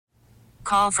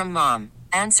Call from mom.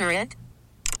 Answer it.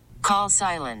 Call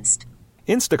silenced.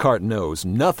 Instacart knows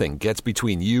nothing gets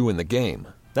between you and the game.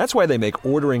 That's why they make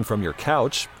ordering from your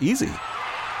couch easy.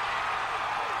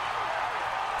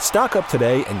 Stock up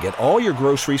today and get all your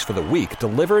groceries for the week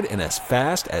delivered in as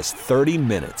fast as 30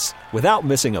 minutes without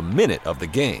missing a minute of the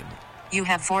game. You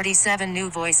have 47 new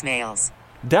voicemails.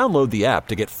 Download the app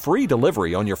to get free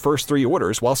delivery on your first 3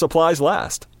 orders while supplies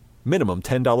last. Minimum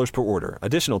 $10 per order.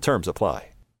 Additional terms apply.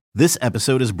 This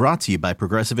episode is brought to you by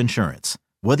Progressive Insurance.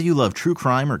 Whether you love true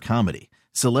crime or comedy,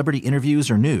 celebrity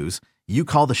interviews or news, you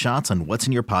call the shots on what's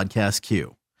in your podcast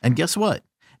queue. And guess what?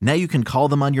 Now you can call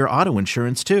them on your auto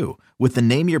insurance too with the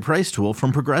Name Your Price tool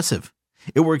from Progressive.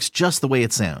 It works just the way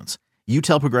it sounds. You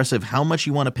tell Progressive how much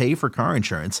you want to pay for car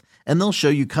insurance, and they'll show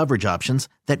you coverage options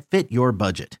that fit your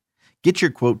budget. Get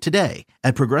your quote today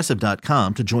at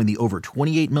Progressive.com to join the over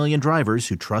 28 million drivers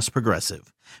who trust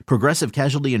Progressive. Progressive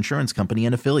Casualty Insurance Company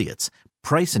and Affiliates.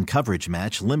 Price and coverage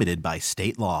match limited by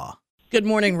state law. Good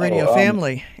morning, radio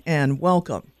family, and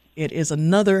welcome. It is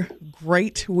another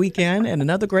great weekend and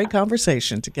another great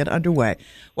conversation to get underway.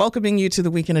 Welcoming you to the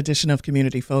weekend edition of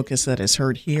Community Focus that is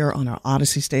heard here on our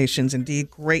Odyssey stations. Indeed,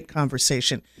 great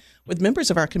conversation with members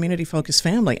of our Community Focus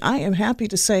family. I am happy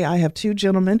to say I have 2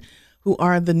 gentlemen who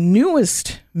are the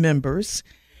newest members.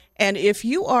 And if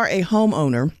you are a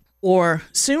homeowner or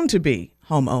soon to be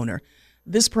homeowner,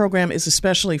 this program is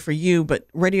especially for you. But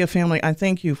radio family, I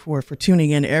thank you for tuning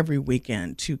in every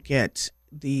weekend to get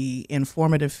the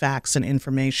informative facts and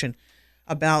information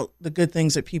about the good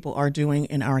things that people are doing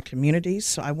in our communities.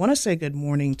 So I want to say good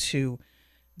morning to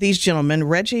these gentlemen,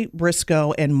 Reggie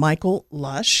Briscoe and Michael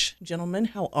Lush. Gentlemen,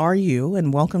 how are you?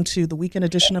 And welcome to the weekend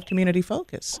edition of Community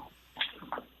Focus.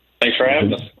 Thanks for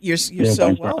having us. You're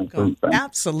so welcome.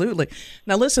 Absolutely.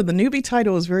 Now, listen, the newbie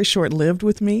title is very short-lived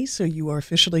with me, so you are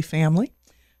officially family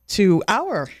to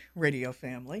our radio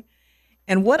family.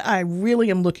 And what I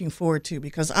really am looking forward to,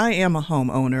 because I am a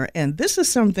homeowner, and this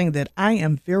is something that I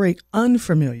am very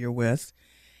unfamiliar with,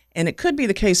 and it could be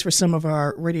the case for some of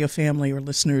our radio family or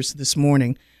listeners this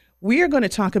morning, we are going to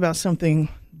talk about something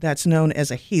that's known as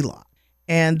a HELOC.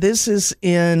 And this is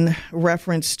in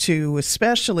reference to,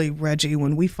 especially, Reggie,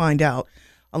 when we find out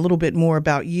a little bit more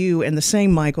about you, and the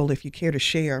same, Michael, if you care to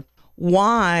share,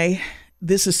 why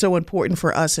this is so important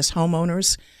for us as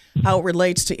homeowners, how it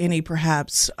relates to any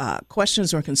perhaps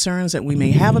questions or concerns that we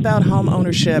may have about home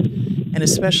ownership, and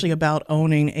especially about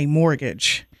owning a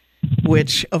mortgage,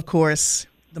 which, of course,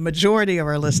 the majority of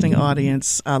our listening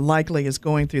audience likely is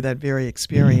going through that very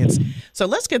experience. So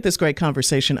let's get this great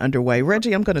conversation underway.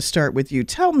 Reggie, I'm going to start with you.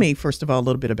 Tell me, first of all, a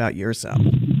little bit about yourself.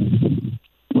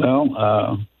 Well,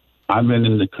 I've been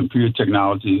in the computer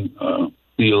technology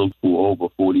field for over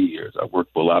 40 years. I've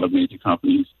worked for a lot of major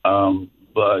companies,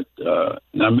 but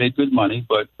I made good money.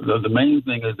 But the main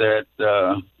thing is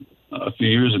that a few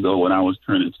years ago when I was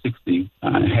turning 60,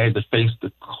 I had to face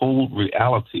the cold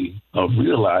reality of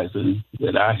realizing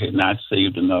that I had not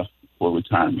saved enough for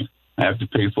retirement. I have to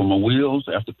pay for my wheels.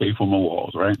 I have to pay for my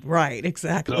walls, right? Right,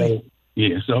 exactly.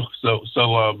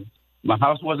 So my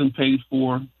house wasn't paid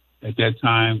for at that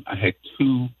time. I had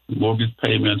 2 mortgage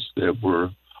payments that were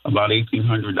about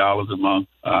 $1,800 a month.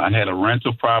 I had a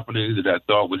rental property that I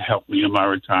thought would help me in my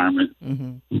retirement,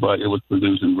 but it was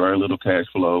producing very little cash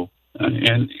flow.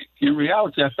 And in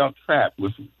reality, I felt trapped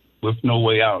with no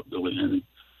way out, Billy.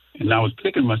 And I was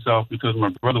kicking myself because my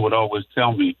brother would always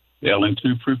tell me, Ellen,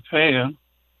 to prepare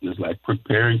is like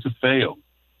preparing to fail.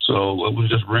 So it was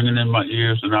just ringing in my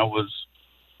ears, and I was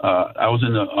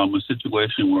in a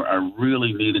situation where I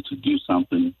really needed to do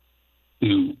something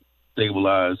to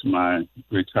stabilize my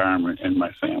retirement and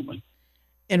my family.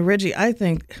 And Reggie, I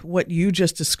think what you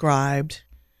just described,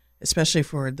 especially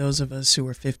for those of us who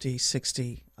are 50,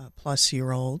 60 plus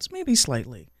year olds, maybe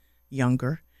slightly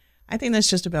younger, I think that's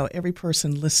just about every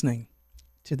person listening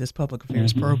to this public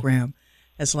affairs program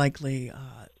has likely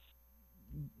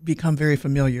become very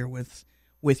familiar with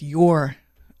your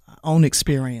own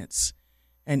experience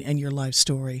and your life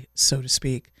story, so to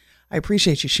speak. I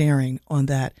appreciate you sharing on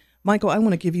that. Michael, I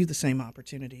want to give you the same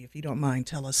opportunity. If you don't mind,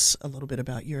 tell us a little bit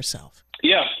about yourself.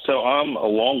 Yeah, so I'm a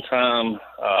longtime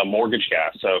mortgage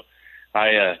guy. So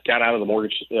I got out of the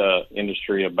mortgage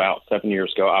industry about 7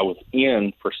 years ago. I was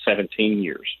in for 17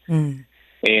 years.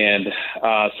 And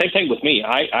same thing with me.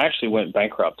 I actually went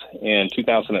bankrupt in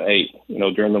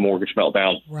 2008, during the mortgage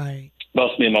meltdown. Right.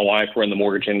 Both me and my wife were in the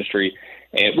mortgage industry,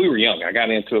 and we were young. I got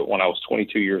into it when I was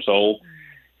 22 years old.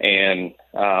 And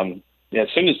as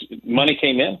soon as money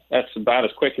came in, that's about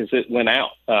as quick as it went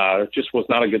out. Just was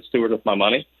not a good steward of my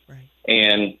money. Right.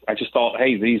 And I just thought,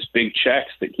 hey, these big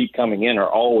checks that keep coming in are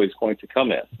always going to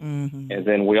come in. Mm-hmm. And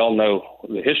then we all know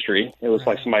the history. It was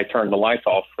like somebody turned the lights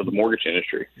off for the mortgage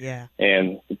industry. Yeah.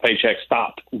 And the paycheck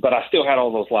stopped. But I still had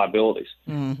all those liabilities.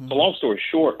 Mm-hmm. So long story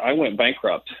short, I went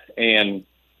bankrupt. And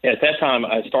at that time,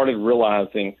 I started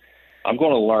realizing I'm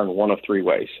going to learn one of three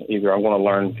ways. Either I'm going to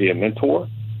learn via mentor,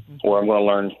 or I'm going to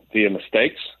learn via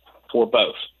mistakes, or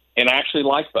both. And I actually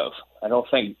like both. I don't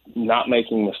think not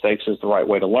making mistakes is the right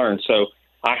way to learn. So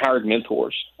I hired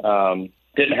mentors.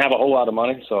 Didn't have a whole lot of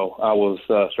money, so I was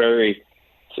very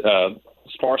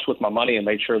sparse with my money and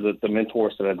made sure that the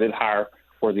mentors that I did hire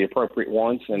were the appropriate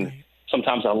ones. And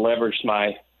sometimes I leveraged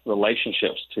my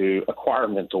relationships to acquire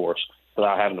mentors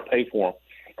without having to pay for them.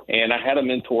 And I had a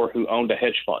mentor who owned a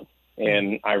hedge fund.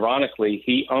 And ironically,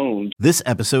 he owned. This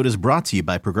episode is brought to you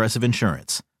by Progressive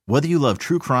Insurance. Whether you love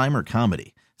true crime or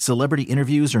comedy, celebrity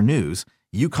interviews or news,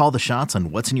 you call the shots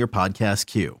on what's in your podcast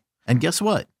queue. And guess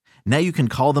what? Now you can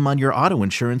call them on your auto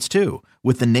insurance too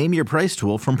with the Name Your Price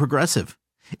tool from Progressive.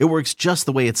 It works just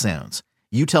the way it sounds.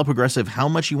 You tell Progressive how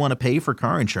much you want to pay for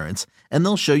car insurance, and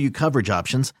they'll show you coverage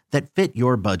options that fit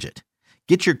your budget.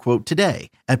 Get your quote today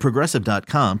at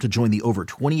Progressive.com to join the over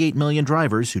 28 million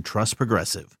drivers who trust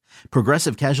Progressive.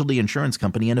 Progressive Casualty Insurance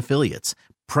Company and Affiliates.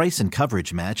 Price and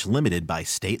coverage match limited by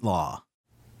state law.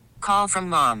 Call from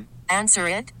mom. Answer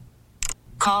it.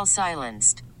 Call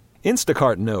silenced.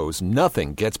 Instacart knows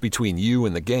nothing gets between you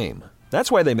and the game.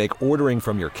 That's why they make ordering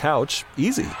from your couch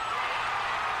easy.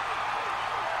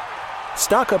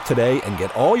 Stock up today and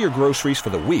get all your groceries for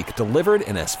the week delivered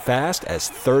in as fast as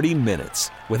 30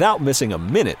 minutes without missing a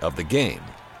minute of the game.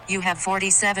 You have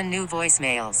 47 new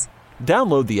voicemails.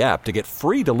 Download the app to get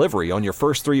free delivery on your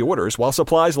first 3 orders while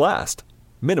supplies last.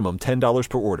 Minimum $10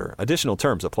 per order. Additional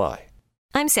terms apply.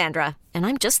 I'm Sandra, and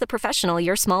I'm just the professional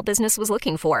your small business was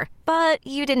looking for. But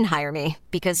you didn't hire me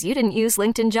because you didn't use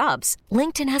LinkedIn Jobs.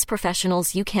 LinkedIn has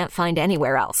professionals you can't find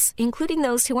anywhere else, including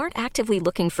those who aren't actively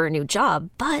looking for a new job,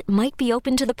 but might be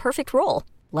open to the perfect role,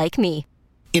 like me.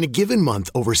 In a given month,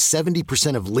 over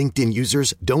 70% of LinkedIn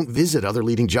users don't visit other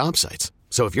leading job sites.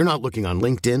 So if you're not looking on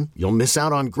LinkedIn, you'll miss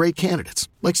out on great candidates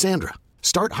like Sandra.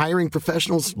 Start hiring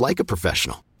professionals like a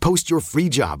professional. Post your free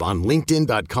job on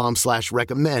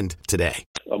linkedin.com/recommend today.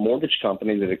 A mortgage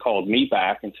company that had called me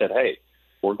back and said, hey,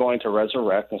 we're going to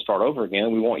resurrect and start over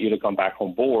again. We want you to come back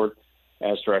on board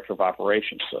as director of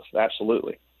operations. So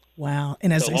absolutely. Wow.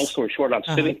 And as so long story short, I'm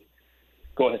sitting.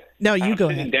 Go ahead. No, you go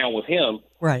ahead. I'm sitting down with him.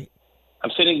 Right.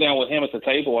 I'm sitting down with him at the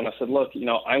table, and I said, look,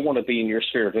 I want to be in your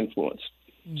sphere of influence.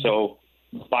 Mm-hmm. So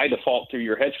by default, through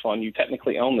your hedge fund, you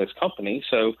technically own this company.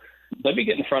 So let me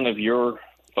get in front of your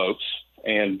folks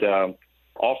and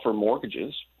offer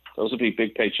mortgages. Those would be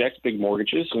big paychecks, big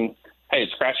mortgages, and, hey,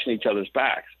 it's scratching each other's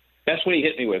backs. That's when he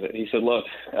hit me with it. He said, look,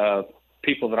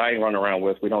 people that I run around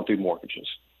with, we don't do mortgages.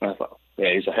 And I thought,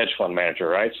 yeah, he's a hedge fund manager,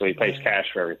 right? So he pays cash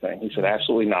for everything. He said,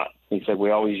 absolutely not. He said,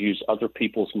 we always use other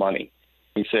people's money.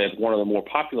 He said, one of the more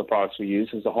popular products we use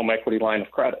is the home equity line of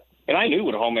credit. And I knew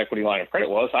what a home equity line of credit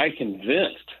was. I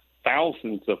convinced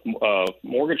thousands of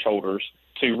mortgage holders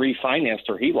to refinance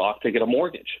their HELOC to get a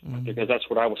mortgage because that's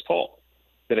what I was told,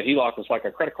 that a HELOC was like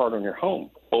a credit card on your home.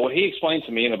 But what he explained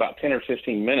to me in about 10 or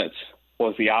 15 minutes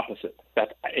was the opposite.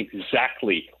 That's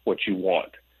exactly what you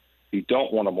want. You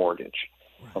don't want a mortgage.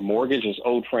 A mortgage is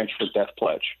Old French for death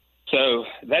pledge. So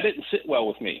that didn't sit well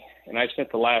with me. And I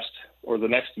spent the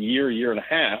next year and a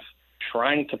half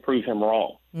trying to prove him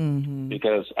wrong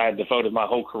because I had devoted my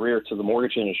whole career to the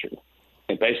mortgage industry.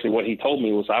 And basically what he told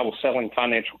me was I was selling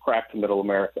financial crap to middle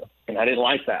America. And I didn't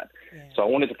like that. Yeah. So I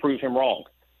wanted to prove him wrong.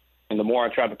 And the more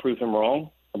I tried to prove him wrong,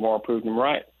 the more I proved him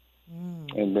right.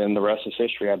 And then the rest is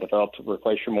history. I developed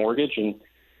Replace Your Mortgage, and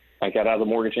I got out of the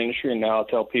mortgage industry, and now I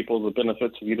tell people the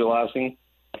benefits of utilizing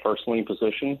a first lien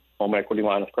position, home equity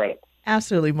line of credit.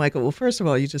 Absolutely, Michael. Well, first of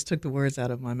all, you just took the words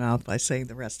out of my mouth by saying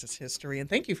the rest is history, and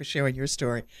thank you for sharing your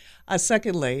story.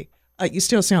 Secondly, you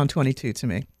still sound 22 to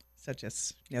me, so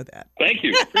just know that. Thank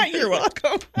you. You're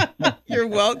welcome. You're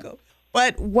welcome.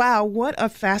 But wow, what a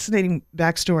fascinating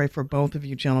backstory for both of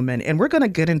you gentlemen. And we're going to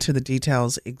get into the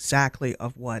details exactly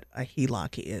of what a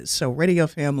HELOC is. So radio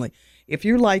family, if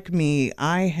you're like me,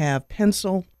 I have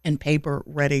pencil and paper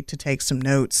ready to take some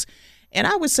notes. And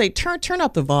I would say turn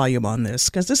up the volume on this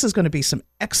because this is going to be some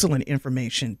excellent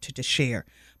information to share.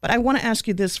 But I want to ask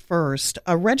you this first.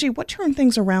 Reggie, what turned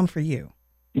things around for you?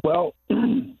 Well,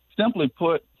 simply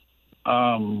put,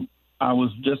 I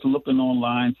was just looking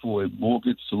online for a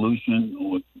mortgage solution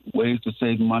or ways to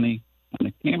save money, and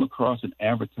I came across an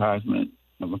advertisement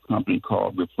of a company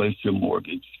called Replace Your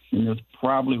Mortgage. And it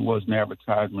probably was an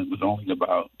advertisement with only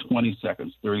about 20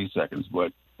 seconds, 30 seconds,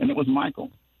 and it was Michael.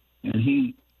 And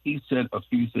he said a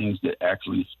few things that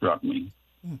actually struck me.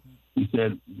 Mm-hmm. He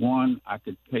said, one, I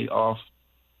could pay off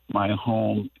my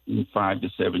home in 5 to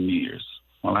 7 years.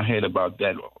 Well, I had about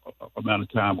that amount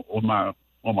of time on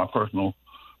my personal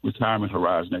retirement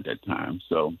horizon at that time.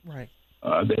 So right.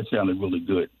 That sounded really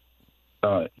good.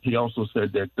 He also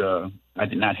said that I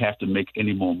did not have to make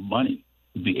any more money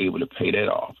to be able to pay that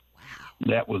off. Wow.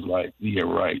 That was like, yeah,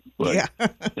 right. But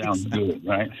sounds good,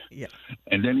 right? Yeah.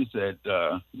 And then he said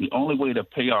the only way to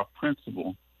pay off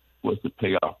principal was to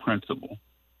pay off principal.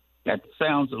 That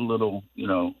sounds a little,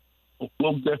 a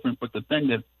little different, but the thing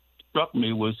that struck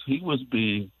me was he was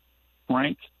being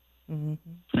frank, mm-hmm.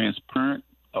 transparent,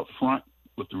 upfront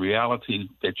with the reality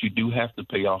that you do have to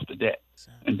pay off the debt.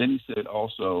 And then he said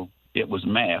also it was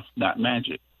math, not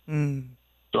magic. Mm.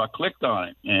 So I clicked on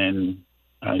it, and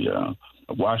I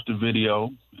watched the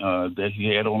video that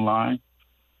he had online,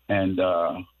 and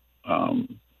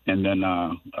then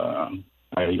I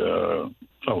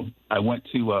went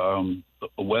to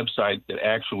a website that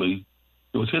actually,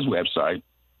 it was his website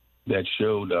that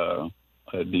showed the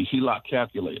HELOC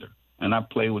calculator. And I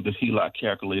played with the HELOC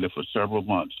calculator for several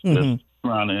months, mm-hmm. just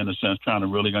trying to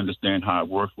really understand how it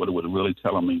works, what it was really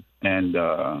telling me. And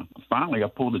finally, I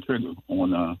pulled the trigger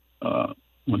on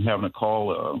having a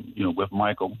call, with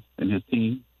Michael and his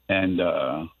team. And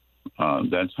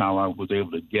that's how I was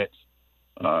able to get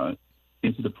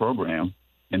into the program.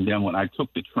 And then when I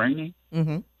took the training,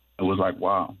 mm-hmm. it was like,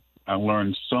 wow, I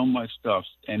learned so much stuff.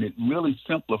 And it really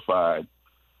simplified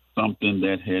something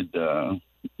that had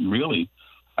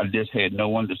I just had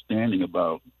no understanding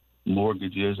about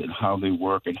mortgages and how they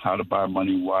work and how to buy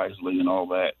money wisely and all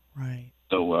that. Right.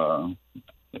 So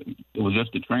it was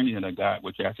just the training that I got,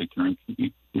 which actually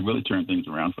really turned things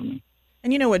around for me.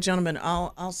 And you know what, gentlemen,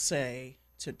 I'll say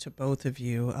to both of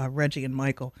you, Reggie and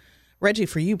Michael. Reggie,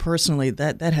 for you personally,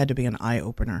 that had to be an eye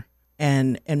opener.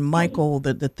 And Michael,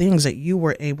 the things that you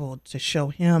were able to show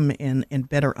him in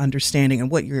better understanding, and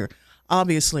what you're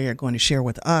obviously are going to share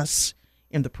with us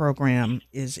in the program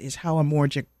is how a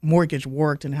mortgage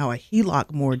worked and how a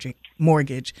HELOC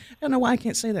mortgage. I don't know why I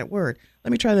can't say that word.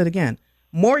 Let me try that again.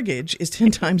 Mortgage is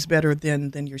 10 times better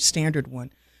than your standard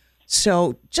one.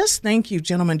 So just thank you,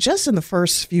 gentlemen. Just in the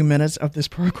first few minutes of this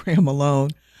program alone,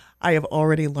 I have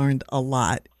already learned a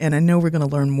lot, and I know we're going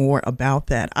to learn more about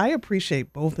that. I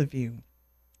appreciate both of you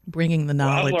bringing the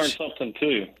knowledge. Well, I've learned something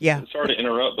too. Yeah. Sorry to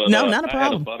interrupt, but no, not a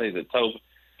problem. I had a buddy that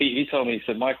he told me, he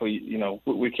said, Michael,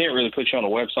 we can't really put you on a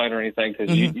website or anything because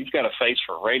mm-hmm. you've got a face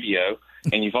for radio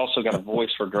and you've also got a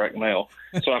voice for direct mail.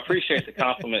 So I appreciate the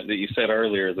compliment that you said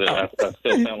earlier that I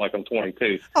still sound like I'm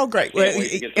 22. Oh, great. Well,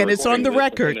 and it's on the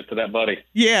record. To that buddy.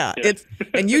 Yeah.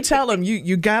 And you tell him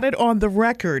you got it on the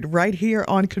record right here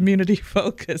on Community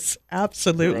Focus.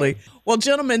 Absolutely. Right. Well,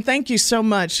 gentlemen, thank you so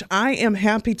much. I am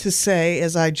happy to say,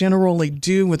 as I generally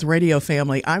do with Radio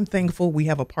Family, I'm thankful we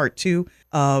have a part 2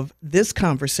 of this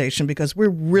conversation because we're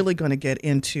really going to get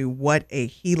into what a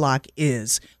HELOC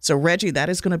is. So, Reggie, that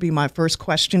is going to be my first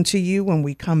question to you when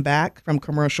we come back from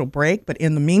commercial break. But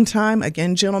in the meantime,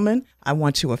 again, gentlemen, I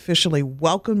want to officially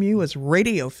welcome you as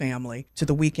Radio Family to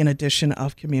the weekend edition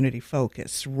of Community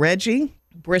Focus. Reggie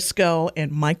Briscoe and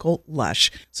Michael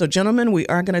Lush. So, gentlemen, we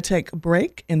are going to take a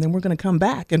break, and then we're going to come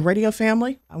back. And Radio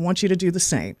Family, I want you to do the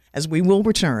same, as we will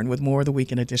return with more of the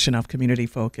weekend edition of Community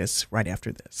Focus right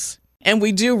after this. And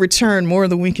we do return more of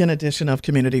the weekend edition of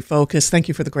Community Focus. Thank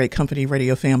you for the great company,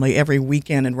 Radio Family, every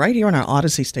weekend. And right here on our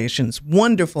Odyssey stations,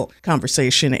 wonderful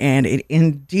conversation. And it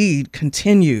indeed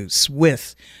continues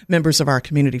with members of our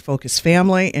Community Focus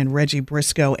family and Reggie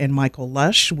Briscoe and Michael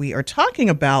Lush. We are talking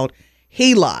about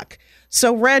HELOC.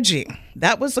 So, Reggie,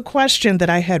 that was the question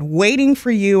that I had waiting for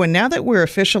you. And now that we're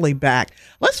officially back,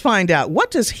 let's find out,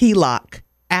 what does HELOC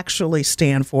actually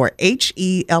stand for?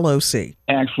 HELOC.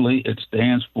 Actually, it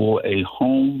stands for a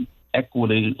home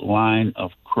equity line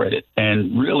of credit.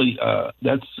 And really,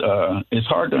 it's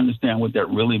hard to understand what that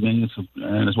really means,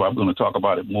 and that's why I'm going to talk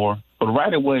about it more. But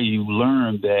right away, you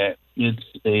learn that it's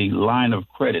a line of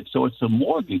credit. So it's a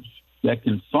mortgage that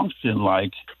can function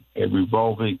like a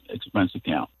revolving expense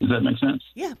account. Does that make sense?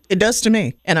 Yeah, it does to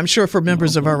me. And I'm sure for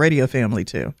members of our radio family,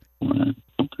 too. Right.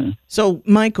 Okay. So,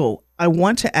 Michael, I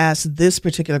want to ask this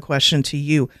particular question to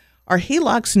you. Are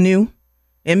HELOCs new?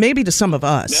 And maybe to some of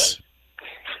us.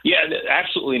 Yeah,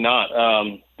 absolutely not.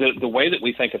 The way that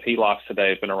we think of HELOCs today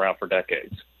have been around for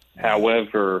decades.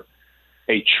 However,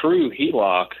 a true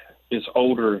HELOC is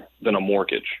older than a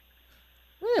mortgage.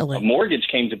 Really? A mortgage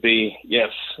came to be,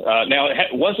 yes. Now,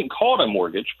 it wasn't called a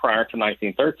mortgage prior to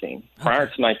 1913. Prior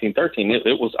to 1913,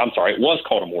 it was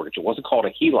called a mortgage. It wasn't called a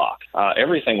HELOC.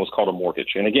 Everything was called a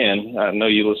mortgage. And again, I know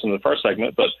you listened to the first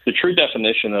segment, but the true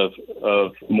definition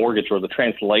of mortgage, or the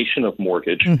translation of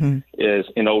mortgage, is,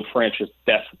 in Old French, is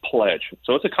death pledge.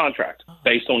 So it's a contract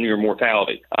based on your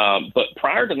mortality. But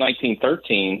prior to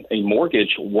 1913, a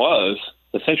mortgage was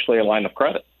essentially a line of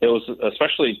credit. It was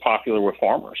especially popular with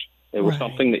farmers. It was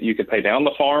something that you could pay down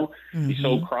the farm. You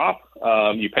sold crop,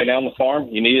 you pay down the farm.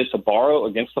 You needed to borrow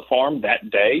against the farm that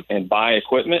day and buy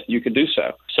equipment, you could do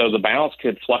so. So the balance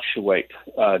could fluctuate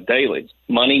daily.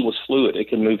 Money was fluid. It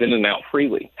could move in and out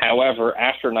freely. However,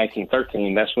 after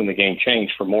 1913, that's when the game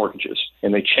changed for mortgages.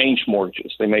 And they changed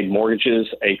mortgages. They made mortgages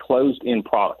a closed-end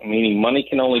product, meaning money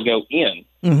can only go in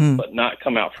but not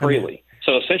come out freely.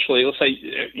 So essentially, let's say,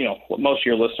 most of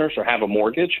your listeners have a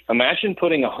mortgage. Imagine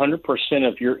putting 100%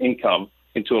 of your income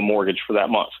into a mortgage for that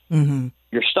month.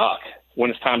 You're stuck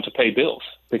when it's time to pay bills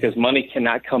because money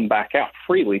cannot come back out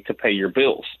freely to pay your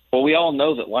bills. Well, we all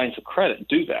know that lines of credit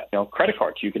do that. Credit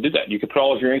cards, you could do that. You could put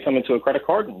all of your income into a credit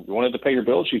card, and you wanted to pay your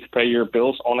bills, you could pay your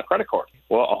bills on a credit card.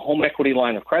 Well, a home equity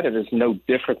line of credit is no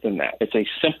different than that. It's a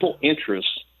simple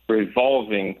interest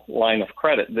revolving line of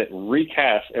credit that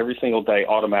recasts every single day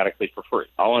automatically for free.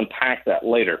 I'll unpack that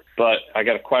later, but I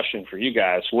got a question for you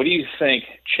guys. What do you think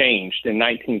changed in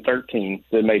 1913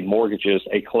 that made mortgages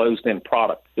a closed-end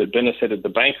product that benefited the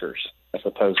bankers as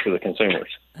opposed to the consumers?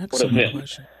 That's a good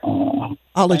question.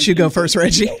 I'll let you go first,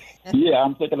 Reggie. Yeah,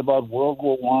 I'm thinking about World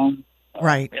War One.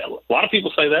 Right. Yeah, a lot of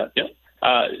people say that. Yeah,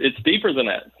 it's deeper than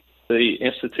that. The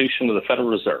institution of the Federal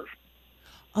Reserve.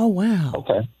 Oh, wow.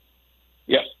 Okay.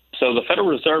 Yep. So the Federal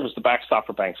Reserve is the backstop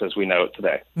for banks as we know it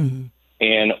today.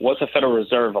 And what the Federal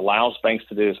Reserve allows banks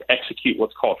to do is execute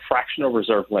what's called fractional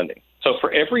reserve lending. So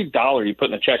for every dollar you put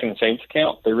in a checking and savings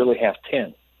account, they really have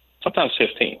 10, sometimes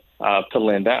 15 to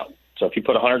lend out. So if you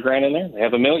put $100,000 in there, they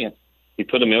have $1 million. You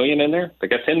put $1 million in there, they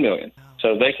got $10 million.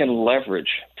 So they can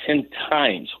leverage 10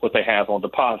 times what they have on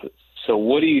deposits. So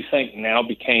what do you think now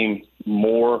became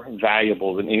more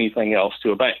valuable than anything else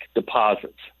to a bank?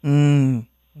 Deposits.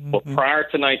 Well, prior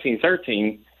to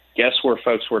 1913, guess where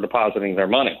folks were depositing their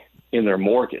money? In their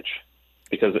mortgage,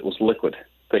 because it was liquid.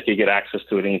 They could get access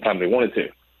to it anytime they wanted to.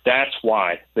 That's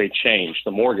why they changed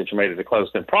the mortgage and made it a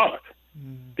closed-end product,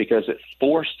 because it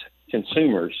forced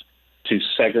consumers to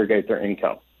segregate their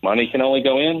income. Money can only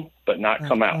go in but not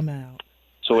come out.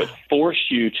 So it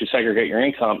forced you to segregate your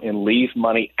income and leave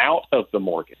money out of the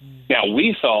mortgage. Now,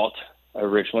 we thought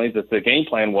originally that the game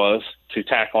plan was to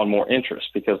tack on more interest,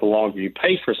 because the longer you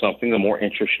pay for something, the more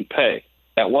interest you pay.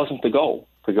 That wasn't the goal.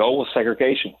 The goal was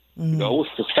segregation. The goal was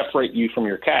to separate you from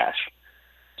your cash.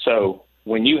 So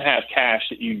when you have cash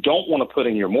that you don't want to put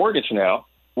in your mortgage now,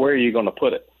 where are you going to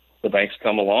put it? The banks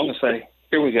come along and say,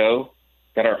 here we go.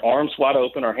 Got our arms wide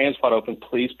open, our hands wide open.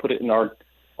 Please put it in our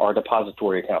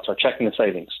depository accounts, our checking and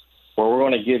savings, where we're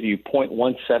going to give you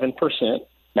 0.17%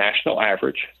 national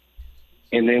average.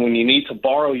 And then when you need to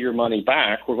borrow your money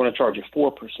back, we're going to charge you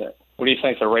 4%. What do you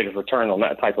think the rate of return on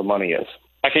that type of money is?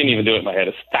 I can't even do it in my head.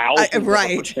 It's thousands of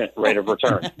 % rate of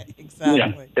return. Exactly.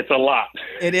 Yeah, it's a lot.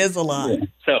 It is a lot.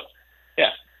 So,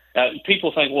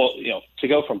 people think, well, to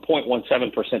go from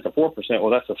 0.17% to 4%, well,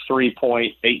 that's a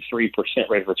 3.83%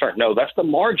 rate of return. No, that's the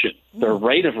margin. The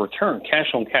rate of return,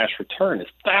 cash-on-cash return, is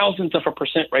thousands of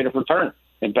 % rate of return.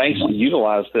 And banks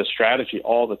utilize this strategy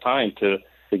all the time to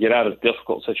get out of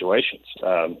difficult situations.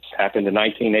 It's happened in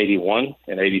 1981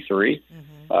 and 83.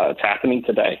 It's happening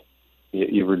today.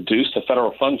 You reduce the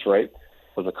federal funds rate,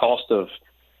 where the cost of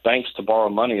banks to borrow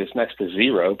money is next to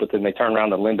zero, but then they turn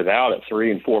around and lend it out at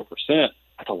 3 and 4%.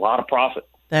 That's a lot of profit.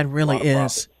 That really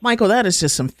is. Michael, that is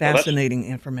just some fascinating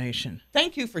information.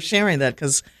 Thank you for sharing that,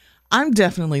 because I'm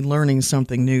definitely learning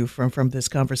something new from this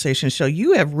conversation. So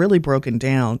you have really broken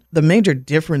down the major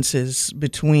differences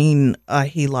between a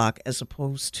HELOC as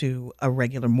opposed to a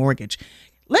regular mortgage.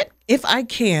 If I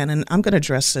can, and I'm going to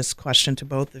address this question to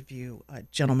both of you,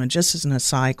 gentlemen, just as an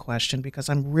aside question, because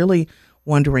I'm really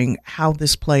wondering how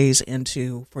this plays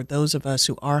into, for those of us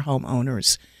who are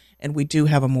homeowners and we do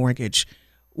have a mortgage.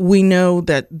 We know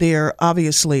that there,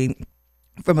 obviously,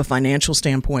 from a financial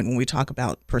standpoint, when we talk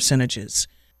about percentages,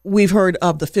 we've heard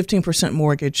of the 15%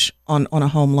 mortgage on a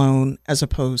home loan as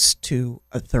opposed to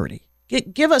a 30%.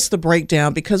 Give us the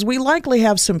breakdown, because we likely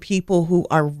have some people who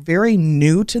are very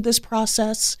new to this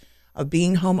process of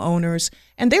being homeowners,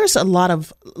 and there's a lot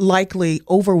of likely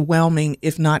overwhelming,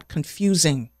 if not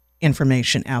confusing,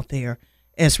 information out there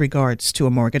as regards to a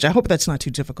mortgage. I hope that's not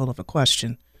too difficult of a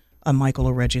question Michael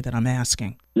or Reggie, that I'm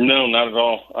asking. No, not at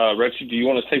all. Reggie, do you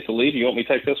want to take the lead? Do you want me to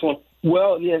take this one?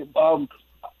 Well, yeah.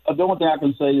 The only thing I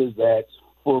can say is that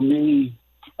for me,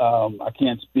 I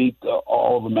can't speak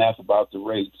all the math about the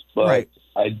rates, but right.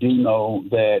 I do know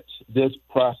that this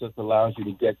process allows you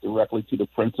to get directly to the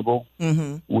principal,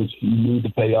 which you need to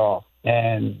pay off.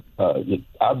 And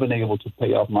I've been able to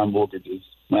pay off my mortgages,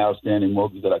 my outstanding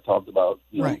mortgage that I talked about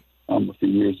right. A few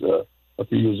years ago. I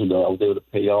was able to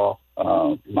pay off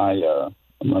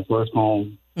my first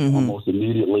home almost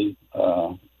immediately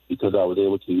because I was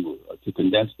able to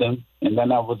condense them. And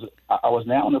then I was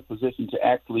now in a position to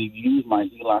actually use my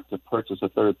HELOC to purchase a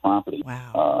third property.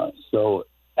 Wow. So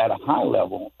at a high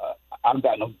level, I've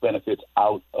gotten no benefits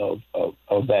out of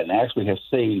that, and actually have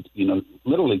saved,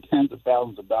 literally tens of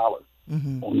thousands of dollars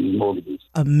on these mortgages.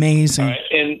 Amazing. All right,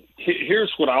 and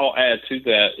here's what I'll add to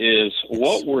that is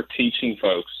what we're teaching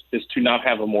folks is to not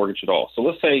have a mortgage at all. So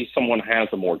let's say someone has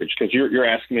a mortgage, because you're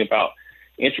asking me about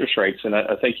interest rates, and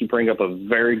I think you bring up a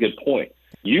very good point.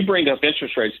 You bring up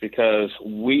interest rates because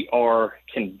we are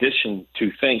conditioned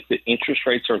to think that interest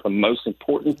rates are the most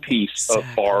important piece of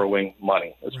borrowing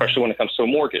money, especially when it comes to a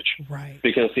mortgage. Right.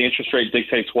 Because the interest rate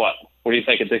dictates what? What do you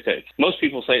think it dictates? Most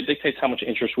people say it dictates how much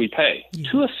interest we pay. Yeah.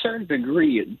 To a certain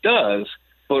degree, it does,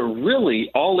 but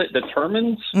really all it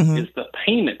determines is the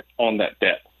payment on that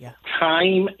debt. Yeah.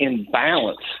 Time and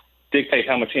balance dictate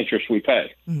how much interest we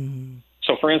pay.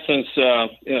 So, for instance,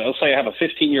 let's say I have a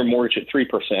 15-year mortgage at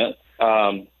 3%.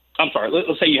 I'm sorry,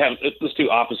 let's say let's do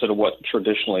opposite of what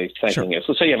traditionally thinking is.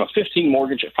 Let's say you have a 15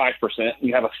 mortgage at 5% and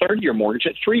you have a 30-year mortgage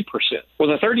at 3%. Well,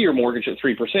 the 30-year mortgage at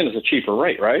 3% is a cheaper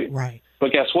rate, right? Right.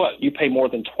 But guess what? You pay more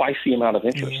than twice the amount of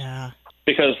interest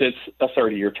because it's a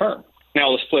 30-year term. Now,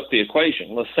 let's flip the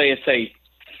equation. Let's say it's a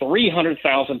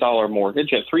 $300,000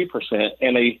 mortgage at 3%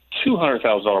 and a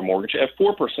 $200,000 mortgage at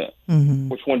 4%.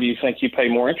 Which one do you think you pay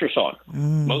more interest on?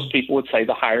 Most people would say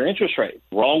the higher interest rate.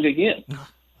 Wrong again.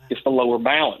 It's the lower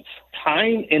balance.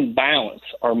 Time and balance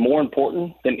are more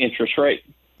important than interest rate.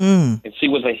 And see,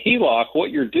 with a HELOC, what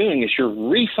you're doing is you're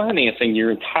refinancing your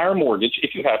entire mortgage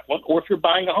if you have one, or if you're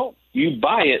buying a home. You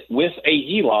buy it with a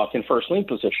HELOC in first lien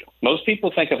position. Most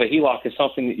people think of a HELOC as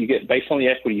something that you get based on the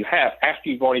equity you have after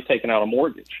you've already taken out a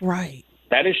mortgage. Right.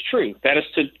 That is true. That is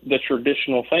to the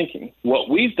traditional thinking. What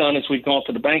we've done is we've gone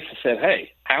to the banks and said,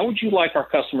 hey, how would you like our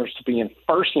customers to be in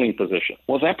first lien position?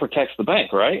 Well, that protects the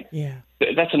bank, right? Yeah.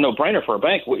 That's a no-brainer for a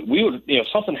bank. We would, if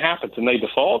something happens and they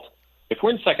default, if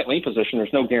we're in second lien position,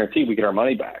 there's no guarantee we get our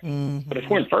money back. But if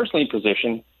we're in first lien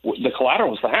position, the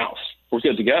collateral is the house. We're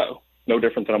good to go. No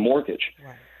different than a mortgage.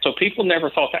 Right. So people never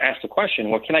thought to ask the question,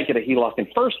 well, can I get a HELOC in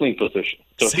first lien position?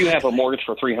 So if you have a mortgage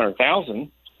for $300,000,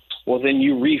 well, then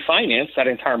you refinance that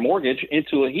entire mortgage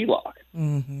into a HELOC.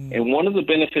 And one of the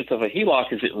benefits of a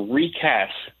HELOC is it recasts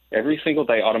every single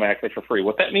day automatically for free.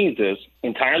 What that means is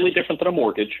entirely different than a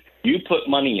mortgage. You put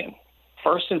money in.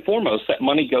 First and foremost, that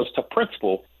money goes to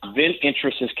principal, then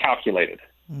interest is calculated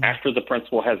after the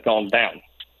principal has gone down.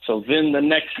 So then the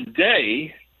next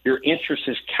day, your interest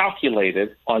is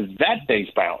calculated on that day's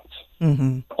balance.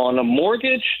 On a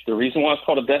mortgage, the reason why it's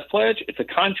called a death pledge, it's a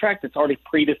contract that's already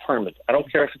predetermined. I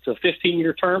don't care if it's a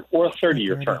 15-year term or a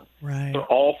 30-year term. Right. They're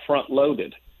all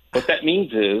front-loaded. What that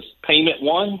means is payment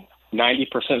 1,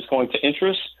 90% is going to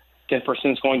interest, 10%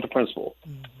 is going to principal.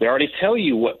 They already tell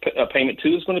you what payment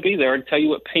 2 is going to be. They already tell you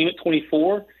what payment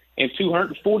 24 and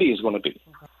 240 is going to be.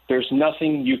 There's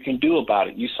nothing you can do about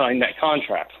it. You sign that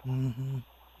contract.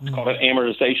 It's called an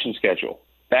amortization schedule.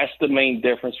 That's the main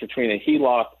difference between a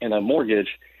HELOC and a mortgage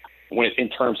in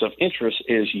terms of interest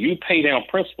is you pay down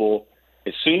principal.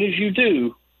 As soon as you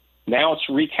do, now it's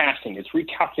recasting. It's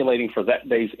recalculating for that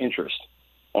day's interest.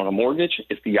 On a mortgage,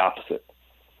 it's the opposite.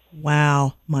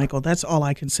 Wow, Michael, that's all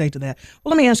I can say to that.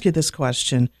 Well, let me ask you this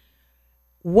question.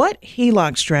 What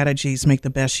HELOC strategies make the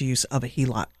best use of a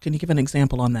HELOC? Can you give an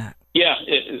example on that? Yeah,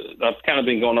 I've kind of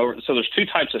been going over. So there's two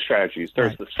types of strategies.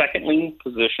 There's the second lien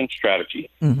position strategy,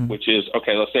 which is,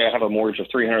 okay, let's say I have a mortgage of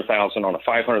 $300,000 on a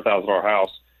 $500,000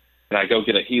 house, and I go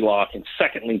get a HELOC in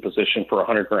second lien position for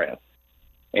 $100,000.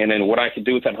 And then what I could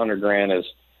do with that $100,000 is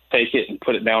take it and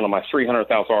put it down on my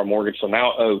 $300,000 mortgage. So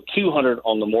now I owe $200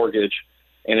 on the mortgage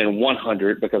and then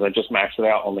 $100 because I just maxed it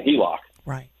out on the HELOC.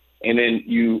 Right. And then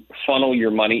you funnel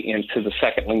your money into the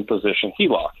second lien position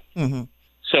HELOC.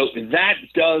 So that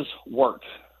does work.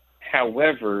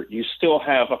 However, you still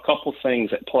have a couple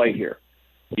things at play here.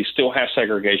 You still have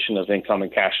segregation of income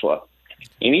and cash flow.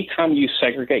 Anytime you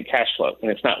segregate cash flow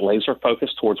and it's not laser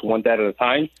focused towards one debt at a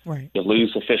time, you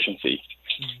lose efficiency.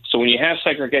 So when you have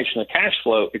segregation of cash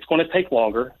flow, it's going to take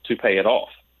longer to pay it off.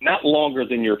 not longer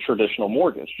than your traditional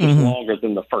mortgage, just longer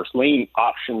than the first lien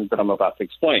option that I'm about to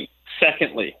explain.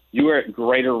 Secondly, you are at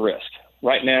greater risk.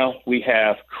 Right now, we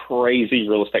have crazy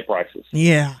real estate prices.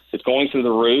 Yeah. It's going through the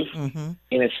roof, and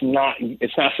it's not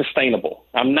sustainable.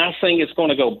 I'm not saying it's going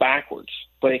to go backwards,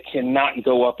 but it cannot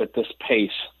go up at this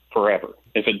pace forever.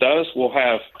 If it does, we'll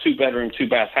have 2-bedroom,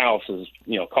 2-bath houses,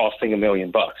 costing $1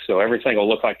 million. So everything will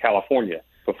look like California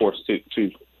before it's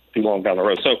too long down the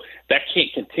road. So that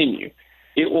can't continue.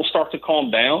 It will start to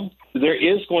calm down. There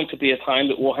is going to be a time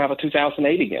that we'll have a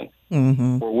 2008 again,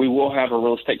 where we will have a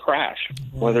real estate crash,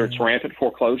 whether it's rampant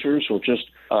foreclosures or just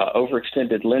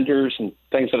overextended lenders and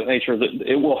things of that nature.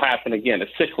 It will happen again.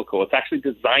 It's cyclical. It's actually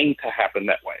designed to happen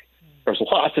that way. There's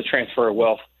lots of transfer of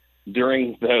wealth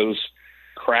during those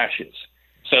crashes.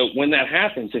 So when that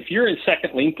happens, if you're in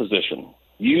second lien position,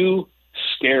 you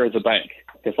scare the bank.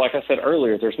 Because like I said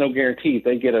earlier, there's no guarantee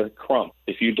they get a crumb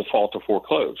if you default or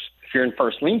foreclose. If you're in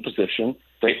first lien position,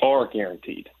 they are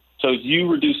guaranteed. So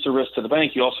you reduce the risk to the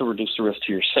bank, you also reduce the risk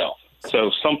to yourself.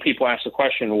 So some people ask the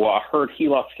question, well, I heard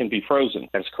HELOCs can be frozen.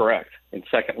 That's correct, in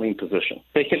second lien position.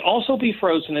 They can also be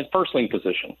frozen in first lien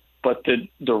position, but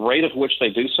the rate of which they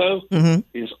do so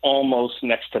is almost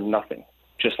next to nothing,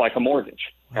 just like a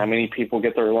mortgage. How many people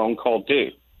get their loan called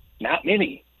due? Not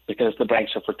many, because the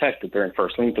banks are protected. They're in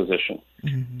first lien position.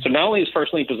 So not only is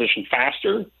first lien position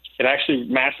faster, it actually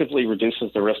massively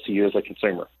reduces the risk to you as a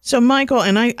consumer. So, Michael,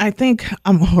 and I think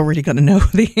I'm already going to know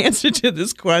the answer to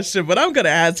this question, but I'm going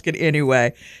to ask it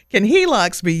anyway. Can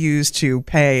HELOCs be used to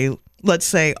pay, let's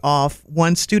say, off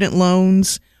one student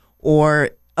loans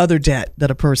or other debt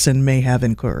that a person may have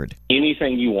incurred?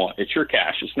 Anything you want. It's your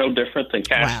cash. It's no different than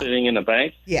cash sitting in a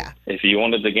bank. Yeah. If you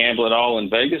wanted to gamble it all in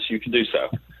Vegas, you can do so.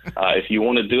 If you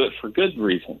want to do it for good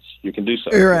reasons, you can do so.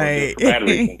 Right. If you want to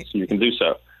do it for bad reasons, you can do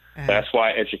so. That's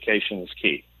why education is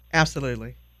key.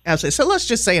 Absolutely. So let's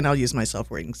just say, and I'll use myself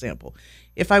for an example.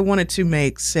 If I wanted to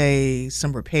make, say,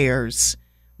 some repairs,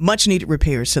 much needed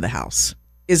repairs to the house,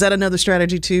 is that another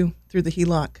strategy too through the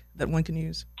HELOC that one can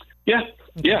use? Yeah.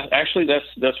 Okay. Yeah. Actually,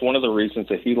 that's one of the reasons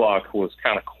the HELOC was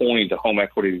kind of coined a home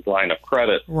equity line of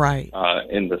credit. Right.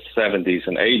 In the 70s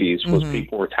and 80s was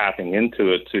people were tapping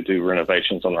into it to do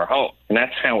renovations on their home. And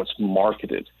that's how it's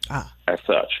marketed as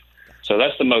such. So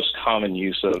that's the most common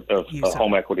use of a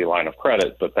home equity line of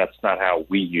credit, but that's not how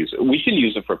we use it. We can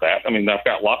use it for that. I mean, I've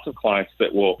got lots of clients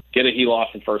that will get a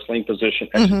HELOC in first lien position,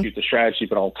 execute the strategy,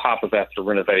 but on top of that, they're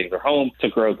renovating their home to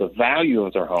grow the value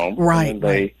of their home. Right. And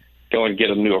they go and get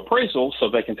a new appraisal so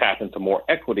they can tap into more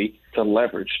equity to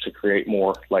leverage to create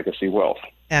more legacy wealth.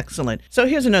 Excellent. So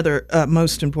here's another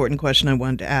most important question I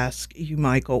wanted to ask you,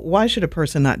 Michael. Why should a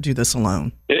person not do this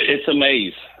alone? It's a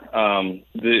maze.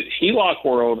 The HELOC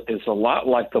world is a lot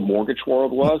like the mortgage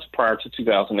world was prior to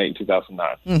 2008 and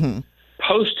 2009.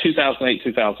 Post 2008,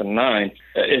 2009,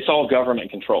 it's all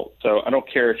government controlled. So I don't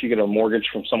care if you get a mortgage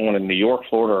from someone in New York,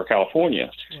 Florida, or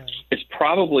California. Right. It's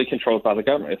probably controlled by the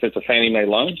government. If it's a Fannie Mae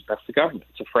loan, that's the government.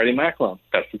 If it's a Freddie Mac loan,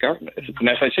 that's the government. If it's an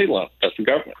FHA loan, that's the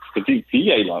government. If it's a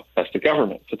VA loan, that's the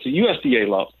government. If it's a USDA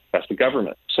loan, that's the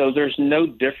government. So there's no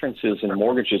differences in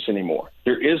mortgages anymore.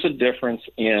 There is a difference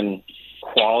in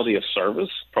quality of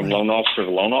service from loan officer to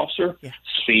loan officer,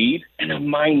 speed, and a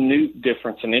minute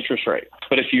difference in interest rate.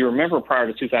 But if you remember prior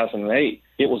to 2008,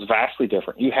 it was vastly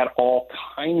different. You had all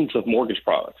kinds of mortgage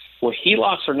products. Well,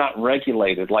 HELOCs are not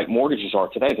regulated like mortgages are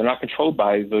today. They're not controlled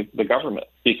by the government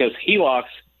because HELOCs,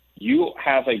 you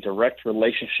have a direct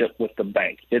relationship with the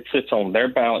bank. It sits on their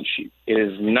balance sheet. It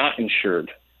is not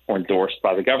insured or endorsed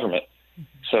by the government.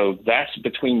 So that's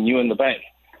between you and the bank.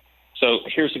 So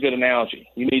here's a good analogy.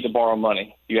 You need to borrow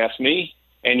money. You ask me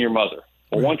and your mother.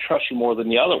 Well, one trusts you more than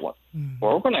the other one.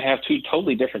 Well, we're going to have two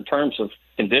totally different terms of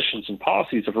conditions and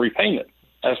policies of repayment.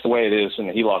 That's the way it is in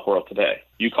the HELOC world today.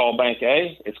 You call Bank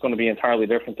A, it's going to be entirely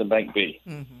different than Bank B.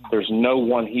 There's no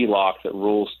one HELOC that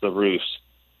rules the roost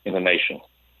in the nation.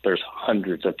 There's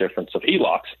hundreds of different of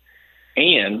HELOCs.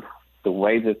 And the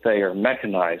way that they are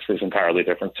mechanized is entirely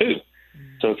different, too.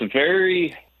 So it's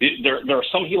there are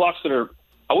some HELOCs that are,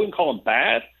 I wouldn't call them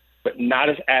bad, but not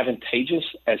as advantageous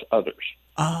as others.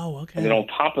 Oh, okay. And then on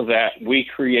top of that, we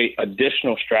create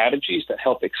additional strategies that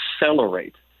help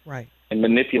accelerate and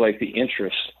manipulate the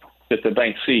interest that the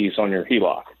bank sees on your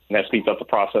HELOC. And that speeds up the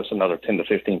process another 10 to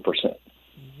 15%.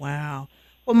 Wow.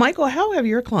 Well, Michael, how have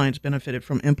your clients benefited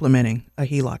from implementing a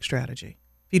HELOC strategy,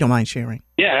 if you don't mind sharing?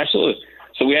 Yeah, absolutely.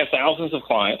 So we have thousands of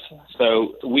clients.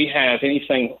 So we have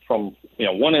anything from,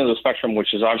 one end of the spectrum,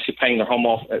 which is obviously paying their home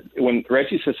off. When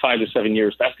Reggie says 5 to 7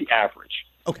 years, that's the average.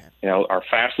 Okay. Our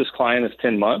fastest client is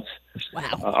 10 months.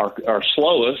 Wow. Our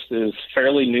slowest is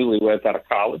fairly newlyweds out of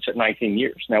college at 19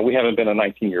 years. Now, we haven't been a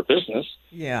 19-year business.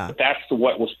 Yeah. But that's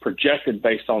what was projected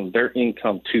based on their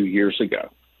income 2 years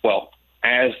ago. Well,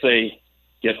 as they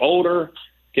get older,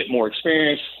 get more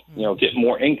experience, get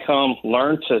more income,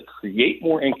 learn to create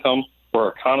more income for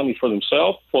our economy for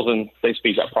themselves, well, then they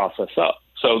speed that process up.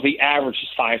 So the average is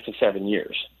 5 to 7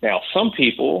 years. Now, some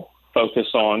people focus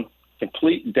on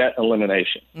complete debt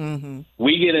elimination. Mm-hmm.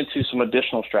 We get into some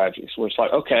additional strategies where it's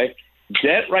like, okay,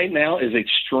 debt right now is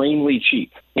extremely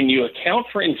cheap. When you account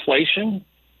for inflation,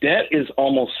 debt is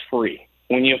almost free.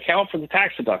 When you account for the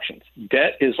tax deductions,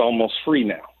 debt is almost free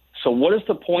now. So what is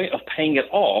the point of paying it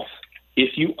off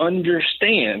if you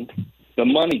understand the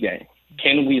money game?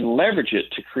 Can we leverage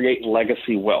it to create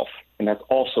legacy wealth? And that's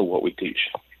also what we teach.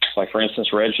 Like, for instance,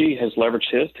 Reggie has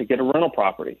leveraged his to get a rental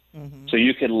property. Mm-hmm. So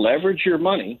you can leverage your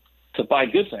money to buy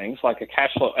good things like a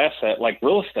cash flow asset like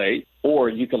real estate, or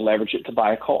you can leverage it to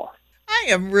buy a car. I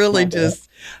am really just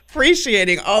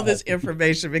appreciating all this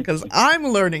information because I'm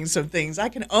learning some things. I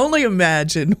can only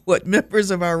imagine what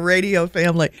members of our radio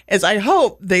family, as I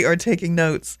hope they are taking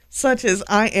notes, such as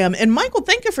I am. And Michael,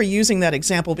 thank you for using that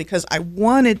example because I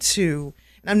wanted to,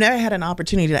 and I've never had an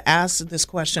opportunity to ask this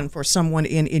question for someone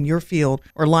in your field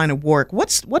or line of work.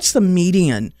 What's the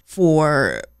median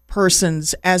for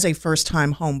persons as a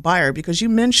first-time home buyer? Because you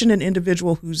mentioned an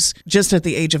individual who's just at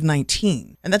the age of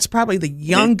 19, and that's probably the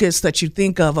youngest that you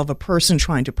think of a person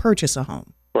trying to purchase a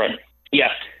home. Right. Yeah.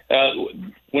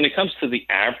 When it comes to the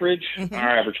average,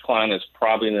 our average client is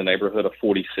probably in the neighborhood of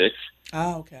 46.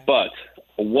 Oh, okay. But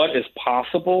what is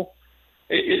possible,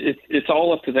 it's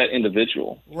all up to that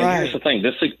individual. Right. And here's the thing.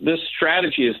 This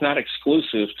strategy is not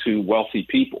exclusive to wealthy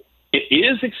people. It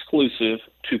is exclusive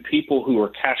to people who are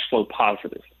cash flow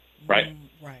positive. Right?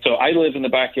 Right. So I live in the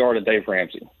backyard of Dave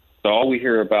Ramsey. So all we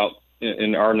hear about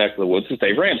in our neck of the woods is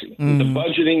Dave Ramsey, the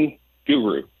budgeting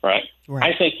guru, right? I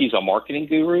think he's a marketing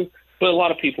guru, but a lot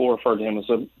of people refer to him as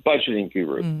a budgeting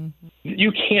guru. Mm-hmm.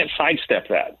 You can't sidestep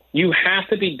that. You have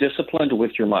to be disciplined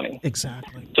with your money.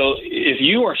 Exactly. So if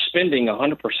you are spending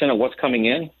 100% of what's coming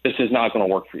in, this is not going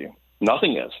to work for you.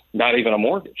 Nothing is, not even a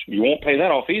mortgage. You won't pay that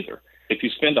off either if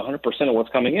you spend 100% of what's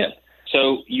coming in.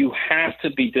 So you have to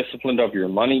be disciplined of your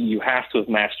money. You have to have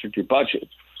mastered your budget.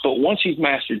 But once you've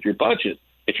mastered your budget,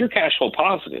 if you're cash flow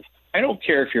positive, I don't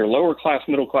care if you're lower class,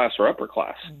 middle class, or upper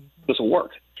class. This will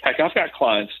work. Heck, I've got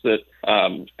clients that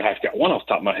I've got one off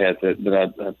the top of my head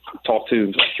that I talked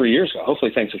to 3 years ago.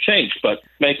 Hopefully things have changed, but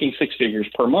making 6 figures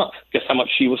per month. Guess how much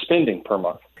she was spending per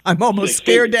month? I'm almost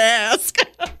scared to ask.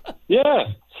 Yeah.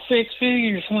 6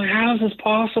 figures. I'm like, how is this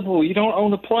possible? You don't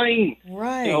own a plane.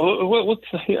 Right.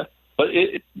 But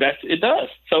it does.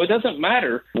 So it doesn't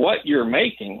matter what you're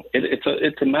making.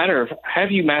 It's a matter of, have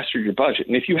you mastered your budget?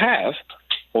 And if you have,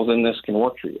 well, then this can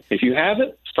work for you. If you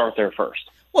haven't, start there first.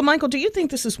 Well, Michael, do you think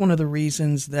this is one of the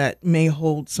reasons that may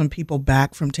hold some people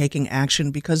back from taking action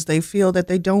because they feel that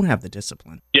they don't have the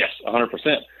discipline? Yes, 100%.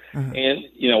 And,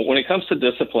 when it comes to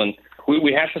discipline,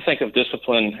 we have to think of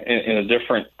discipline in a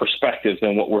different perspective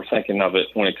than what we're thinking of it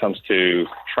when it comes to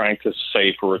trying to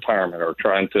save for retirement or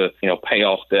trying to, pay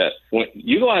off debt. When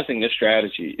utilizing this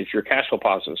strategy, if you're cash flow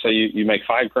positive, say you make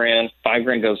 $5,000,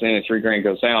 $5,000 goes in and $3,000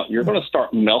 goes out, you're going to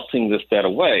start melting this debt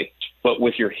away. But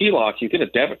with your HELOC, you get a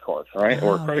debit card, right,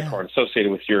 or a credit card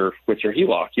associated with your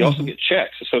HELOC. You also get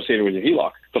checks associated with your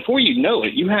HELOC. Before you know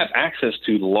it, you have access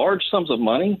to large sums of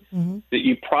money that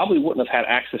you probably wouldn't have had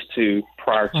access to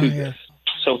prior to this.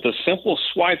 So the simple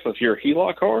swipe of your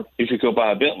HELOC card, you could go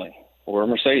buy a Bentley or a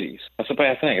Mercedes. That's a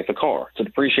bad thing. It's a car. It's a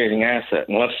depreciating asset.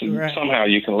 Unless somehow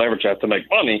you can leverage that to make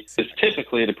money, it's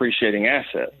typically a depreciating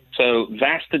asset. So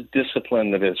that's the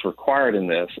discipline that is required in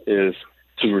this, is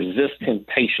to resist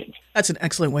temptation. That's an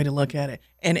excellent way to look at it.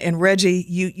 And Reggie,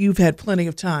 you've had plenty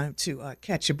of time to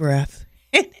catch your breath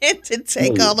and to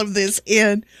take all of this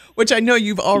in, which I know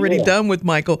you've already done with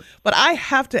Michael. But I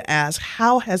have to ask,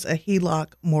 how has a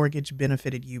HELOC mortgage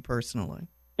benefited you personally?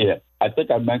 Yeah, I think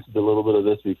I mentioned a little bit of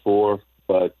this before,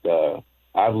 but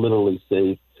I've literally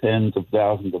saved tens of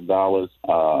thousands of dollars.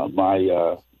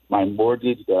 My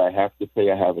mortgage that I have to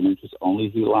pay, I have an interest-only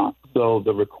HELOC. So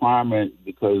the requirement,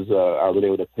 because I was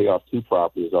able to pay off 2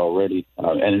 properties already,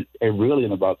 and really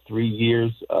in about 3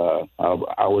 years, I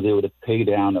was able to pay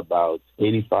down about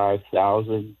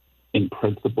 $85,000 in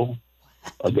principal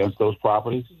against those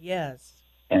properties. Yes.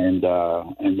 And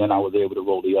then I was able to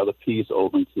roll the other piece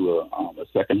over into a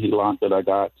second HELOC that I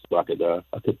got, so I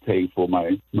could pay for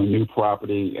my new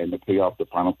property and to pay off the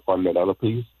final part of that other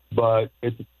piece. But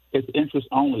it's It's interest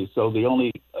only, so the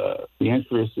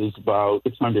interest is about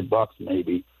 $600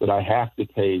 maybe that I have to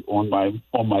pay on my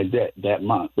debt that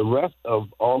month. The rest of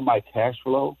all my cash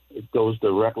flow, it goes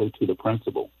directly to the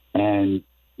principal, and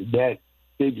that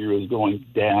figure is going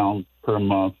down per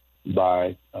month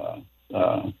by up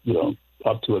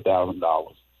to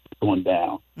 $1,000 going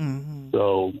down. Mm-hmm.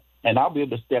 So. And I'll be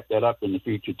able to step that up in the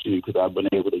future, too, because I've been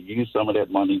able to use some of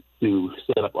that money to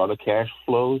set up other cash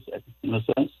flows, in a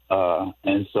sense.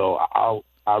 And so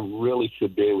I really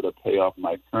should be able to pay off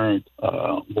my current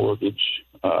mortgage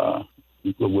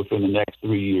within the next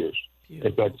 3 years,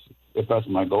 if that's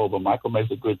my goal. But Michael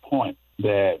makes a good point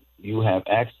that you have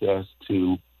access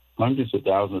to hundreds of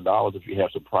thousands of dollars if you have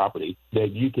some property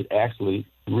that you could actually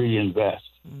reinvest,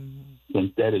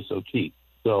 since debt is so cheap.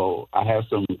 So I have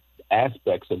some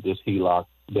aspects of this HELOC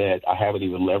that I haven't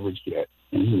even leveraged yet.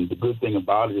 And the good thing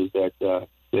about it is that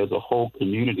there's a whole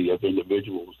community of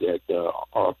individuals that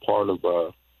are part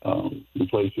of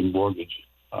inflation mortgage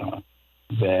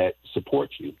that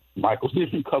support you. Michael's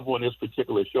even covering this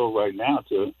particular show right now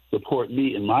to support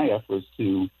me in my efforts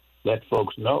to let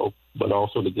folks know, but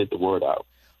also to get the word out.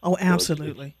 Oh,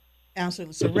 absolutely.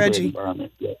 Absolutely. So, Reggie,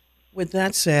 with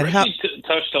that said, Reggie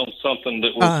touched on something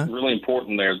that was really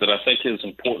important there that I think is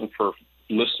important for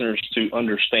listeners to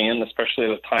understand, especially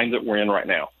at the time that we're in right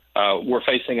now. We're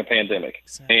facing a pandemic,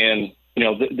 and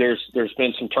there's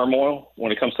been some turmoil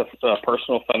when it comes to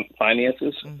personal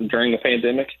finances during the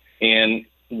pandemic. And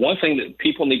one thing that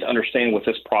people need to understand with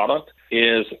this product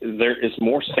is there is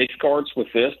more safeguards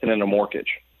with this than in a mortgage.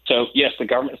 So, yes, the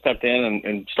government stepped in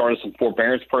and started some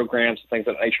forbearance programs and things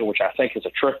of that nature, which I think is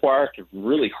a tripwire to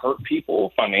really hurt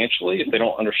people financially if they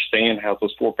don't understand how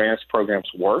those forbearance programs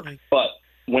work. Right. But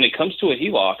when it comes to a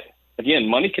HELOC, again,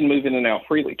 money can move in and out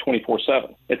freely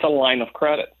 24/7. It's a line of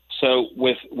credit. So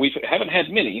we haven't had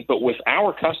many, but with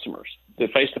our customers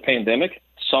that face the pandemic,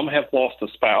 some have lost a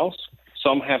spouse,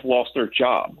 some have lost their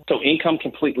job. So income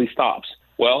completely stops.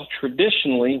 Well,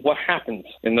 traditionally, what happens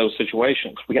in those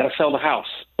situations? We got to sell the house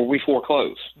or we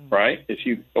foreclose, right?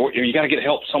 Or you got to get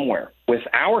help somewhere. With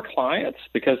our clients,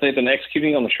 because they've been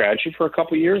executing on the strategy for a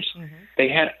couple of years, they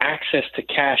had access to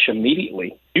cash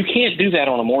immediately. You can't do that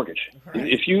on a mortgage. Right.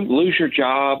 If you lose your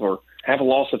job or have a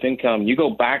loss of income, you go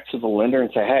back to the lender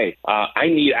and say, hey, I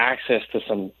need access to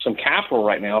some capital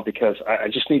right now because I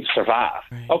just need to survive.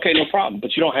 Right. Okay, no problem,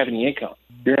 but you don't have any income.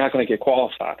 You're not going to get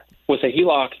qualified. With a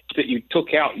HELOC that you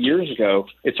took out years ago,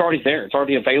 it's already there. It's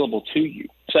already available to you.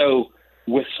 So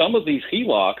with some of these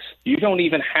HELOCs, you don't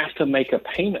even have to make a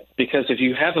payment because if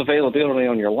you have availability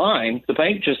on your line, the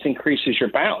bank just increases your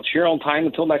balance. You're on time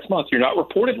until next month. You're not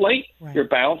reported late. Right. Your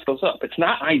balance goes up. It's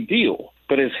not ideal,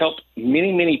 but it's helped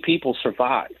many, many people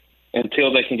survive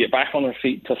until they can get back on their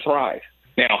feet to thrive.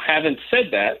 Now, having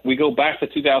said that, we go back to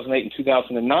 2008 and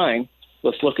 2009.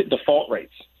 Let's look at default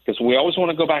rates. Because we always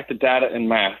want to go back to data and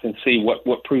math and see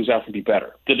what proves out to be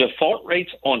better. The default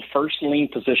rates on first lien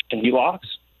position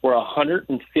HELOCs were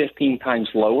 115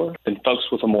 times lower than folks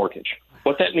with a mortgage.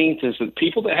 What that means is that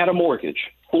people that had a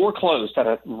mortgage foreclosed at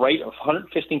a rate of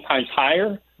 115 times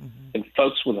higher than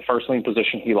folks with a first lien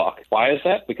position HELOC. Why is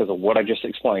that? Because of what I just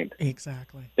explained.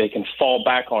 Exactly. They can fall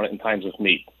back on it in times of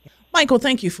need. Michael,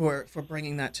 thank you for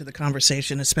bringing that to the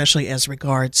conversation, especially as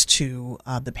regards to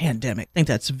the pandemic. I think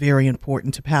that's very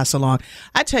important to pass along.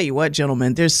 I tell you what,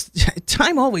 gentlemen,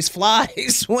 time always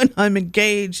flies when I'm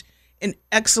engaged in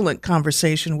excellent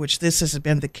conversation, which this has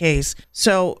been the case.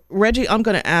 So, Reggie, I'm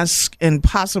going to ask and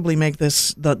possibly make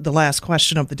this the last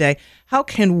question of the day. How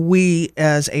can we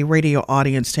as a radio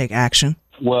audience take action?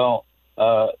 Well,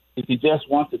 if you just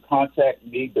want to contact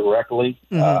me directly,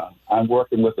 I'm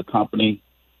working with a company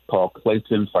called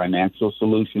Clayton Financial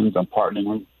Solutions. I'm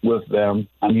partnering with them.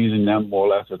 I'm using them more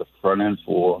or less as a front end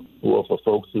for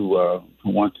folks who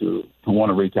want to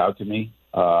reach out to me,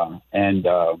 and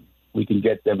we can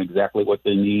get them exactly what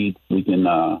they need. We can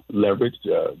leverage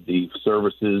the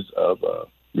services of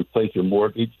Replace Your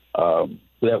Mortgage.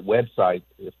 That website,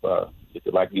 if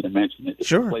you'd like me to mention it,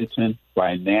 it's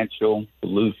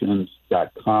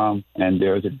ClaytonFinancialSolutions.com, and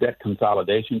there's a debt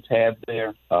consolidation tab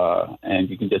there, and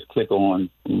you can just click on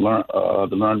the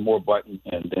Learn More button,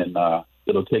 and then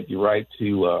it'll take you right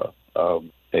to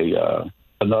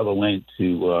another link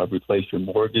to Replace Your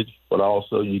Mortgage. But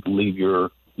also, you can leave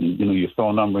your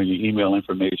phone number and your email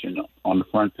information on the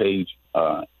front page,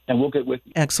 and we'll get with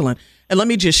you. Excellent. And let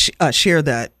me just share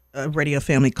that. Radio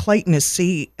family. Clayton is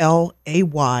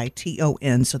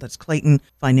CLAYTON. So that's Clayton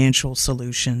Financial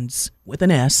Solutions with an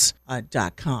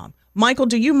S.com. Michael,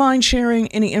 do you mind sharing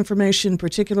any information,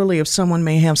 particularly if someone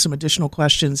may have some additional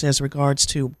questions as regards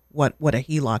to what a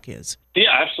HELOC is. Yeah,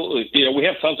 absolutely. We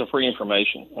have tons of free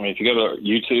information. I mean, if you go to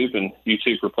YouTube and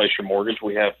YouTube Replace Your Mortgage,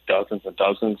 we have dozens and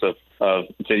dozens of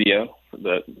video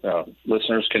that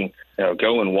listeners can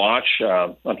go and watch.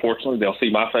 Unfortunately, they'll see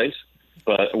my face,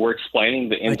 but we're explaining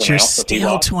the ins and outs of HELOC. But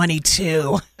you're still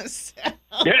 22.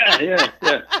 Yeah.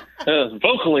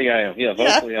 Vocally, I am. Yeah,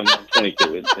 vocally, I'm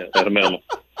 22 at a minimum.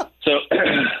 So,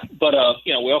 but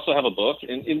we also have a book,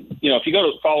 and if you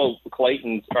go to follow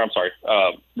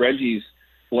Reggie's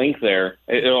link there,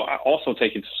 it'll also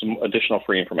take you to some additional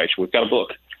free information. We've got a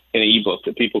book, an ebook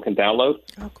that people can download,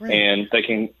 and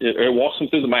it walks them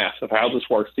through the math of how this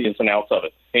works, the ins and outs of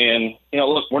it. And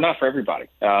look, we're not for everybody.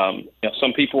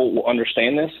 Some people will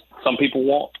understand this, some people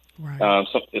won't. Right.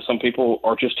 Some people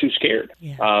are just too scared.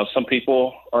 Yeah. Some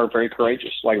people are very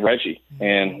courageous, like Reggie. Mm-hmm.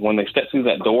 And when they step through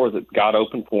that door that God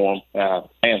opened for them,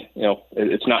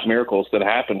 it's not miracles that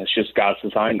happen. It's just God's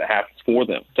design that happens for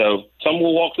them. So some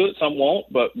will walk through it, some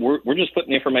won't. But we're just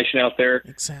putting the information out there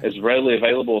as readily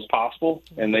available as possible,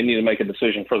 and they need to make a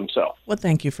decision for themselves. Well,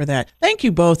 thank you for that. Thank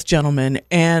you both, gentlemen.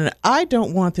 And I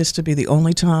don't want this to be the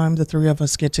only time the three of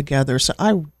us get together. So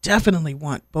I definitely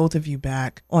want both of you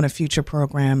back on a future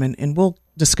program, and we'll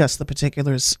discuss the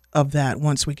particulars of that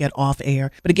once we get off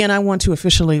air. But again, I want to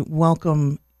officially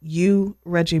welcome you,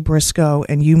 Reggie Briscoe,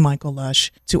 and you, Michael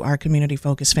Lush, to our Community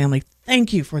Focus family.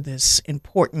 Thank you for this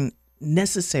important,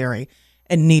 necessary,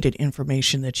 and needed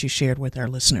information that you shared with our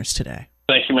listeners today.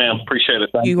 Thank you, ma'am. Appreciate it.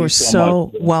 You are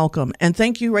so welcome. And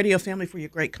thank you, Radio Family, for your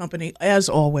great company, as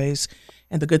always,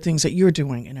 and the good things that you're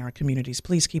doing in our communities.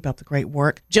 Please keep up the great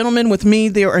work. Gentlemen, with me,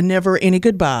 there are never any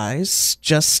goodbyes,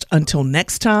 just until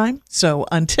next time. So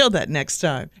until that next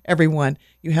time, everyone,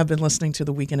 you have been listening to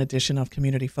the weekend edition of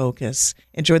Community Focus.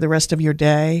 Enjoy the rest of your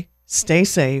day, stay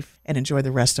safe, and enjoy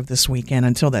the rest of this weekend.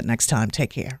 Until that next time, take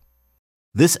care.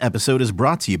 This episode is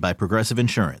brought to you by Progressive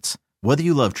Insurance. Whether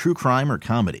you love true crime or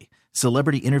comedy,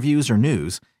 celebrity interviews or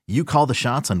news, you call the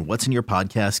shots on what's in your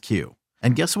podcast queue.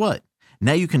 And guess what?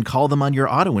 Now you can call them on your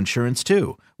auto insurance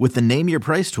too with the Name Your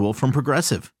Price tool from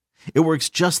Progressive. It works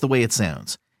just the way it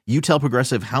sounds. You tell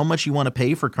Progressive how much you want to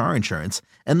pay for car insurance,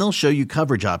 and they'll show you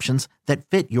coverage options that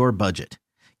fit your budget.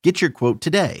 Get your quote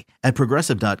today at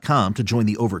Progressive.com to join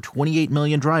the over 28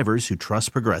 million drivers who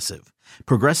trust Progressive.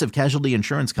 Progressive Casualty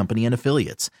Insurance Company and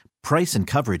Affiliates. Price and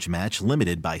coverage match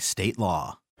limited by state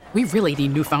law. We really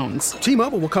need new phones.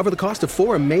 T-Mobile will cover the cost of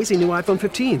 4 amazing new iPhone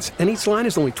 15s, and each line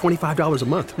is only $25 a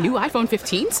month. New iPhone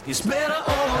 15s? It's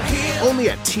better over here. Only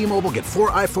at T-Mobile, get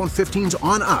 4 iPhone 15s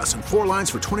on us and 4 lines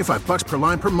for $25 per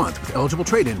line per month with eligible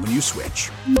trade-in when you switch.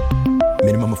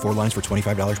 Minimum of 4 lines for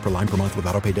 $25 per line per month with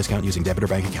autopay discount using debit or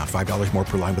bank account. $5 more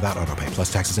per line without autopay,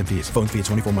 plus taxes and fees. Phone fee at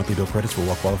 24 monthly bill credits for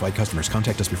well-qualified customers.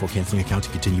 Contact us before canceling account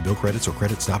to continue bill credits or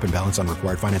credit stop and balance on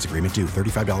required finance agreement due.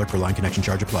 $35 per line connection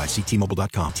charge applies. See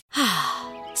T-Mobile.com.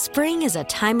 Spring is a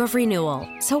time of renewal,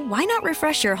 so why not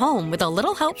refresh your home with a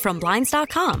little help from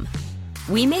Blinds.com?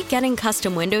 We make getting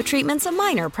custom window treatments a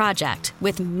minor project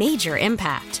with major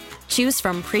impact. Choose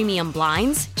from premium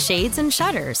blinds, shades, and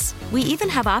shutters. We even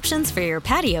have options for your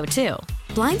patio, too.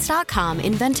 Blinds.com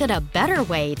invented a better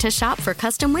way to shop for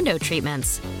custom window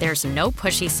treatments. There's no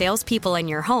pushy salespeople in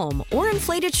your home or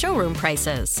inflated showroom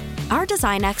prices. Our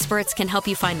design experts can help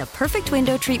you find the perfect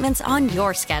window treatments on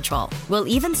your schedule. We'll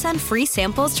even send free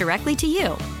samples directly to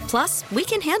you. Plus, we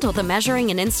can handle the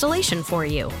measuring and installation for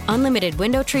you. Unlimited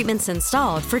window treatments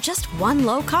installed for just one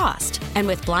low cost. And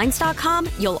with Blinds.com,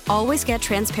 you'll always get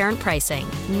transparent pricing.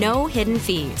 No hidden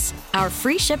fees. Our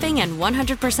free shipping and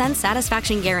 100%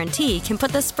 satisfaction guarantee can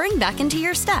put the spring back into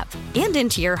your step and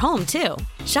into your home, too.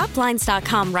 Shop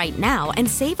Blinds.com right now and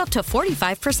save up to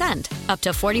 45%. Up to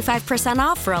 45%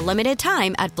 off for a limited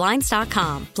time at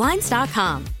Blinds.com.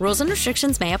 Blinds.com. Rules and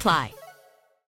restrictions may apply.